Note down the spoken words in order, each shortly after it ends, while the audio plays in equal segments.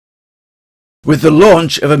With the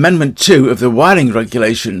launch of Amendment 2 of the wiring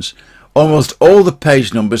regulations, almost all the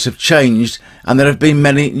page numbers have changed and there have been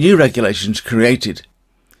many new regulations created.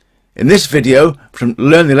 In this video from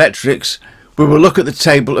LearnElectrics, we will look at the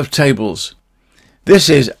table of tables. This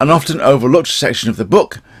is an often overlooked section of the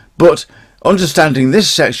book, but understanding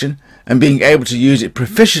this section and being able to use it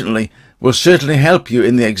proficiently will certainly help you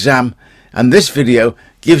in the exam, and this video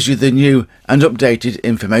gives you the new and updated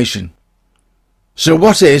information. So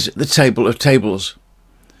what is the table of tables?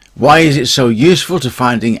 Why is it so useful to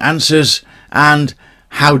finding answers, and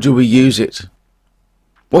how do we use it?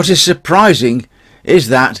 What is surprising is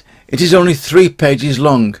that it is only 3 pages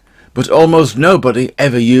long, but almost nobody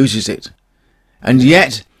ever uses it. And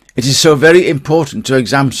yet it is so very important to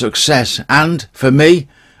exam success and, for me,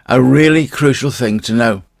 a really crucial thing to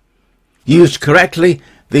know. Used correctly,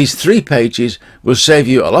 these 3 pages will save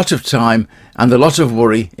you a lot of time and a lot of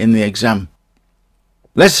worry in the exam.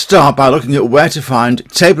 Let's start by looking at where to find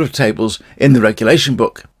table of tables in the regulation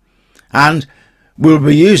book, and we'll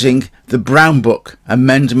be using the Brown Book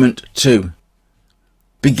Amendment 2.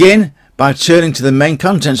 Begin by turning to the main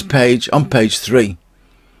contents page on page 3.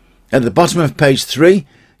 At the bottom of page 3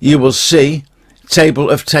 you will see Table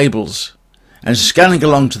of Tables, and scanning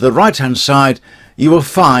along to the right hand side you will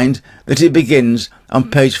find that it begins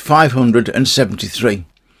on page 573.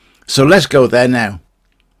 So let's go there now.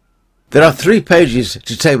 There are 3 pages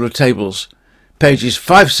to Table of Tables, pages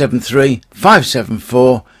 573,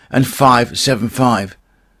 574 and 575.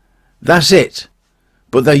 That's it,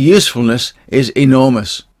 but their usefulness is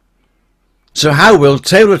enormous. So how will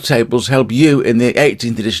Table of Tables help you in the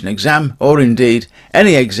 18th edition exam, or indeed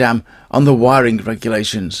any exam on the wiring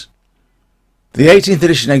regulations? The 18th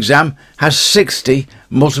edition exam has 60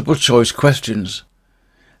 multiple choice questions.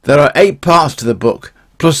 There are 8 parts to the book,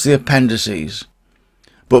 plus the appendices.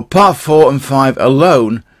 But part 4 and 5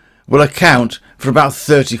 alone will account for about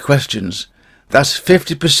 30 questions. That's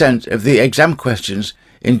 50% of the exam questions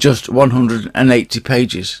in just 180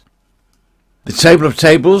 pages. The table of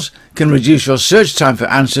tables can reduce your search time for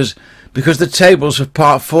answers because the tables for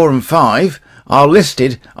part 4 and 5 are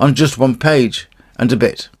listed on just 1 page and a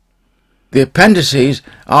bit. The appendices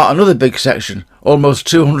are another big section, almost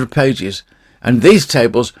 200 pages, and these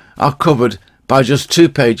tables are covered by just 2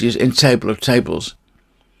 pages in Table of Tables.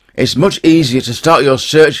 It's much easier to start your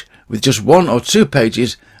search with just 1 or 2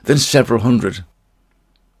 pages than several hundred.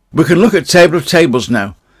 We can look at Table of Tables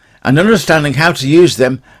now, and understanding how to use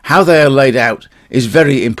them, how they are laid out, is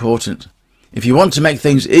very important. If you want to make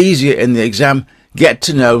things easier in the exam, get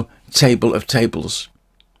to know Table of Tables.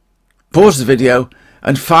 Pause the video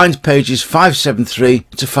and find pages 573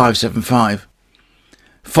 to 575.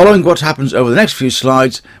 Following what happens over the next few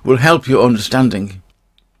slides will help your understanding.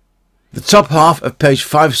 The top half of page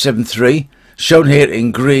 573, shown here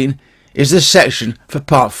in green, is the section for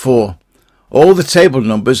part 4. All the table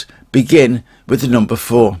numbers begin with the number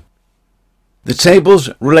 4. The tables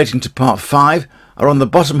relating to part 5 are on the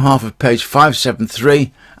bottom half of page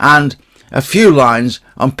 573 and a few lines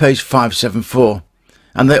on page 574,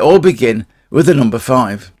 and they all begin with the number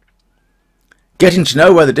 5. Getting to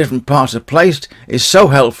know where the different parts are placed is so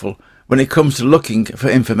helpful when it comes to looking for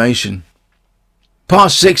information.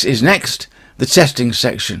 Part 6 is next, the testing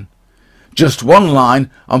section. Just 1 line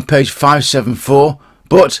on page 574,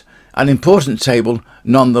 but an important table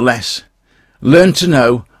nonetheless. Learn to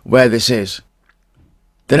know where this is.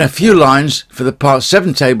 Then a few lines for the part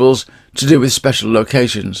 7 tables to do with special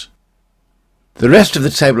locations. The rest of the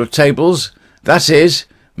Table of Tables, that is,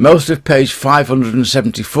 most of page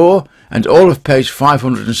 574 and all of page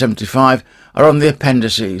 575, are on the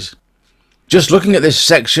appendices. Just looking at this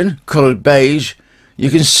section, coloured beige, you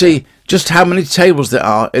can see just how many tables there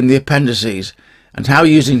are in the appendices and how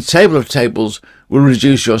using Table of Tables will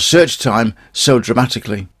reduce your search time so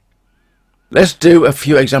dramatically. Let's do a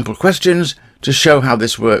few example questions to show how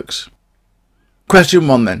this works. Question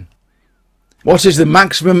 1 then. What is the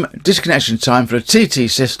maximum disconnection time for a TT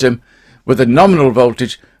system with a nominal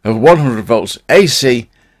voltage of 100 volts AC,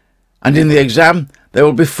 and in the exam there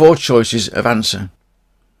will be 4 choices of answer.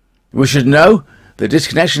 We should know that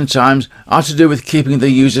disconnection times are to do with keeping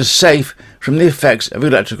the user safe from the effects of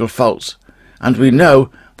electrical faults, and we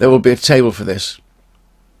know there will be a table for this.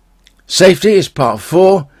 Safety is part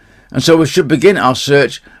 4, and so we should begin our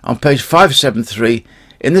search on page 573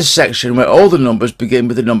 in the section where all the numbers begin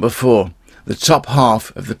with the number 4, the top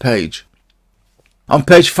half of the page. On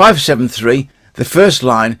page 573, the first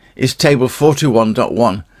line is table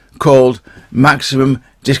 41.1, called Maximum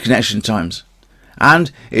Disconnection Times,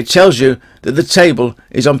 and it tells you that the table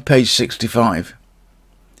is on page 65.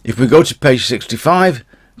 If we go to page 65,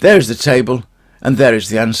 there is the table and there is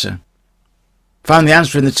the answer. Find the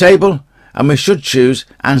answer in the table, and we should choose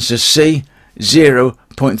answer C,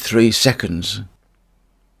 0.3 seconds.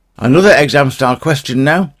 Another exam style question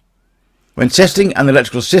now. When testing an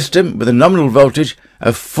electrical system with a nominal voltage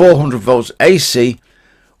of 400 volts AC,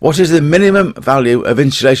 what is the minimum value of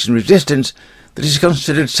insulation resistance that is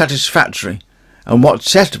considered satisfactory, and what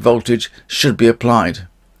test voltage should be applied?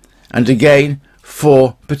 And again,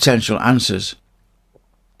 4 potential answers.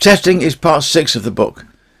 Testing is part 6 of the book,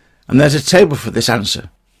 and there's a table for this answer.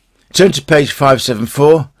 Turn to page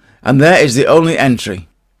 574, and there is the only entry.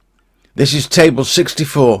 This is table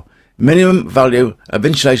 64, minimum value of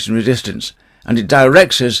insulation resistance, and it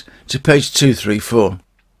directs us to page 234.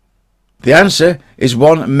 The answer is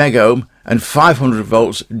 1 megohm and 500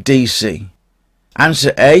 volts DC.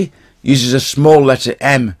 Answer A uses a small letter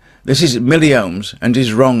M. This is milliohms and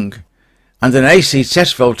is wrong, and an AC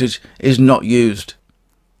test voltage is not used.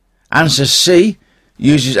 Answer C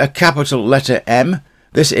uses a capital letter M.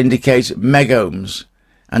 This indicates megohms,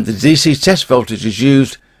 and the DC test voltage is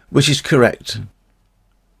used, which is correct.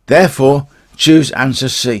 Therefore, choose answer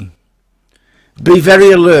C. Be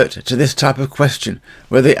very alert to this type of question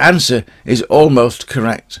where the answer is almost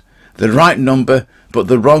correct, the right number but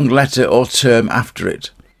the wrong letter or term after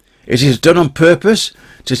it. It is done on purpose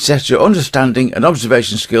to test your understanding and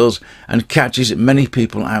observation skills and catches many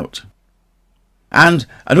people out. And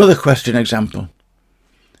another question example.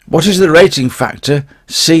 What is the rating factor,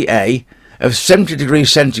 CA, of 70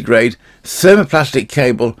 degrees centigrade thermoplastic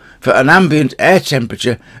cable for an ambient air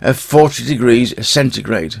temperature of 40 degrees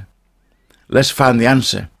centigrade? Let's find the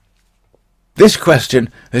answer. This question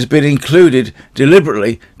has been included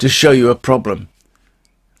deliberately to show you a problem.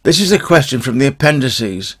 This is a question from the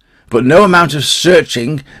appendices, but no amount of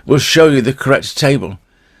searching will show you the correct table.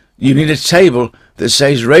 You need a table that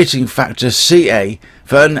says rating factor CA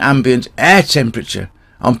for an ambient air temperature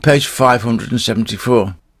on page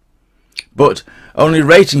 574. But only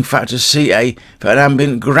rating factor CA for an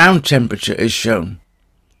ambient ground temperature is shown.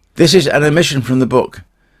 This is an omission from the book.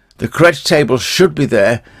 The correct table should be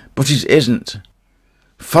there, but it isn't.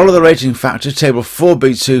 Follow the rating factor table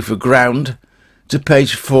 4B2 for ground to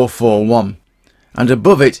page 441, and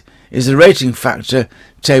above it is the rating factor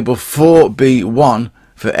table 4B1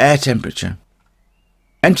 for air temperature.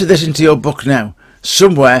 Enter this into your book now,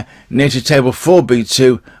 somewhere near to table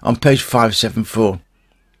 4B2 on page 574.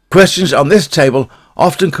 Questions on this table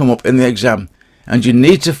often come up in the exam, and you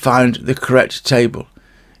need to find the correct table.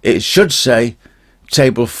 It should say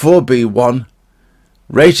table 4B1,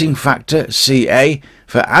 rating factor CA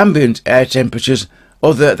for ambient air temperatures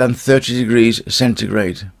other than 30 degrees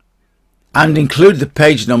centigrade, and include the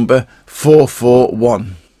page number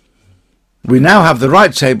 441. We now have the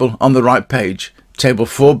right table on the right page, table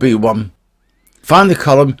 4B1. Find the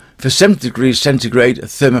column for 70 degrees centigrade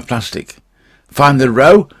thermoplastic. Find the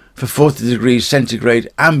row for 40 degrees centigrade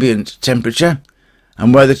ambient temperature,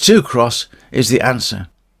 and where the two cross is the answer.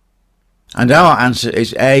 And our answer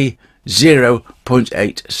is A,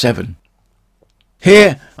 0.87.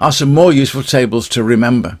 Here are some more useful tables to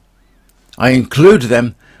remember. I include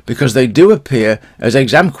them because they do appear as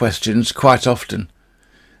exam questions quite often.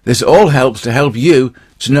 This all helps to help you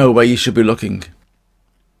to know where you should be looking.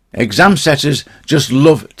 Exam setters just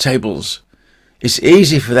love tables. It's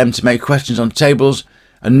easy for them to make questions on tables,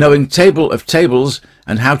 and knowing table of tables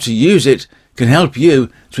and how to use it can help you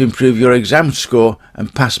to improve your exam score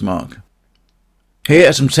and pass mark. Here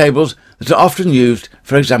are some tables that are often used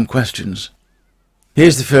for exam questions.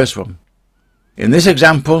 Here's the first one. In this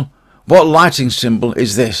example, what lighting symbol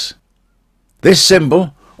is this? This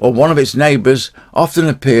symbol, or one of its neighbours, often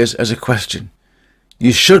appears as a question.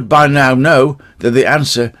 You should by now know that the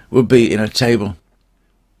answer will be in a table.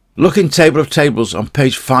 Look in Table of Tables on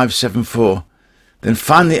page 574, then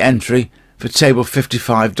find the entry for table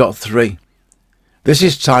 55.3. This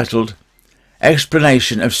is titled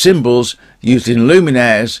Explanation of Symbols Used in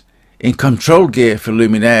Luminaires, in Control Gear for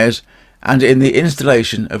Luminaires, and in the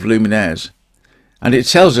Installation of Luminaires. And it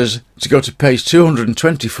tells us to go to page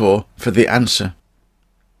 224 for the answer.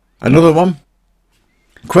 Another one.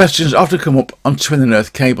 Questions often come up on twin and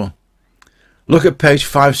earth cable. Look at page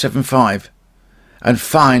 575 and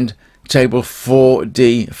find table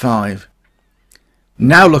 4D5.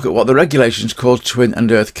 Now look at what the regulations call twin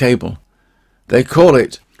and earth cable. They call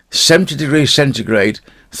it 70 degrees centigrade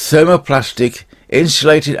thermoplastic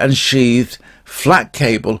insulated and sheathed flat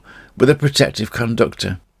cable with a protective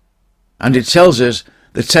conductor. And it tells us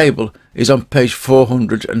the table is on page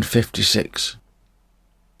 456.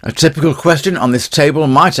 A typical question on this table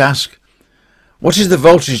might ask, what is the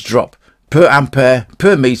voltage drop per ampere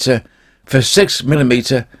per metre for 6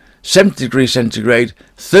 mm 70° centigrade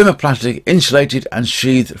thermoplastic insulated and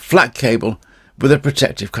sheathed flat cable with a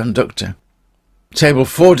protective conductor. Table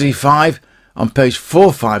 4D5 on page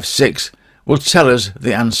 456 will tell us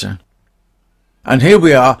the answer. And here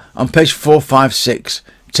we are on page 456,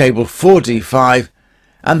 table 4D5,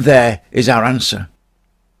 and there is our answer.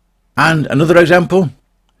 And another example.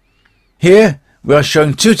 Here we are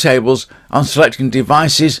showing two tables on selecting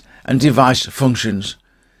devices and device functions.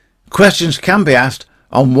 Questions can be asked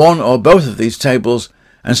on one or both of these tables,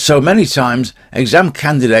 and so many times exam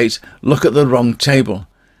candidates look at the wrong table.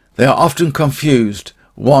 They are often confused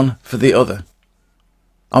one for the other.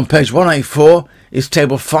 On page 184 is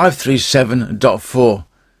table 537.4.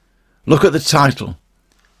 Look at the title.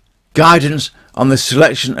 Guidance on the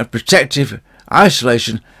selection of protective,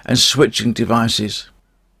 isolation and switching devices.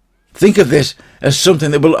 Think of this as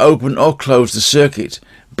something that will open or close the circuit,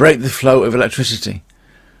 break the flow of electricity.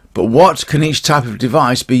 But what can each type of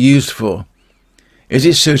device be used for? Is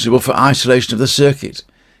it suitable for isolation of the circuit?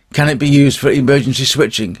 Can it be used for emergency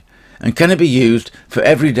switching? And can it be used for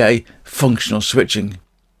everyday functional switching?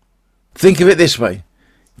 Think of it this way.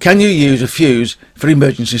 Can you use a fuse for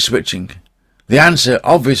emergency switching? The answer,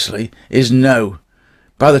 obviously, is no.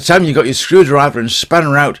 By the time you got your screwdriver and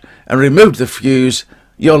spanner out and removed the fuse,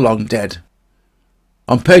 you're long dead.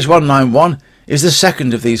 On page 191 is the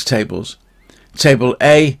second of these tables, table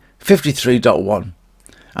A 53.1,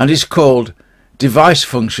 and is called Device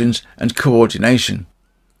Functions and Coordination.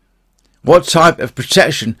 What type of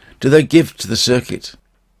protection do they give to the circuit?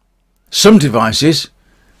 Some devices,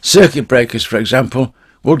 circuit breakers for example,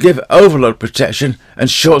 will give overload protection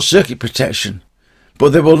and short circuit protection, but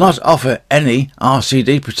they will not offer any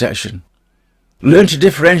RCD protection. Learn to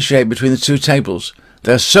differentiate between the two tables.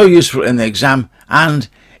 They are so useful in the exam and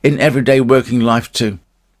in everyday working life too.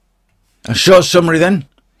 A short summary then.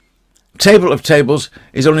 Table of tables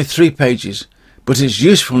is only 3 pages, but its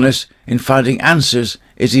usefulness in finding answers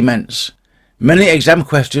is immense. Many exam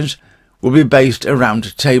questions will be based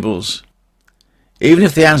around tables. Even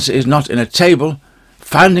if the answer is not in a table,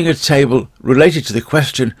 finding a table related to the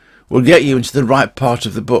question will get you into the right part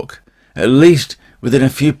of the book, at least within a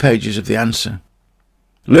few pages of the answer.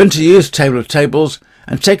 Learn to use table of tables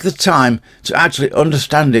and take the time to actually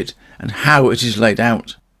understand it and how it is laid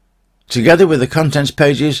out. Together with the contents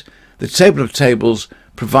pages, the table of tables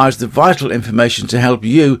provides the vital information to help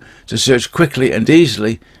you to search quickly and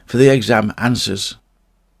easily for the exam answers.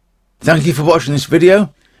 Thank you for watching this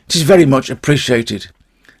video. It is very much appreciated.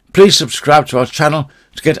 Please subscribe to our channel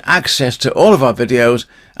to get access to all of our videos,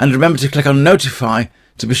 and remember to click on notify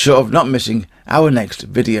to be sure of not missing our next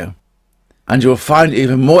video. And you will find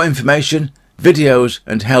even more information, videos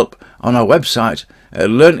and help on our website at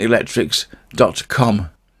LearnElectrics.com.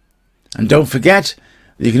 And don't forget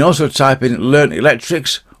that you can also type in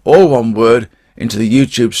LearnElectrics, all one word, into the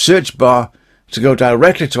YouTube search bar to go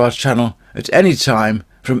directly to our channel at any time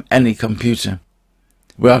from any computer.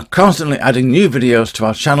 We are constantly adding new videos to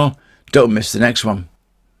our channel. Don't miss the next one.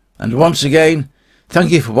 And once again,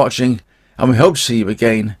 thank you for watching, and we hope to see you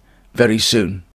again very soon.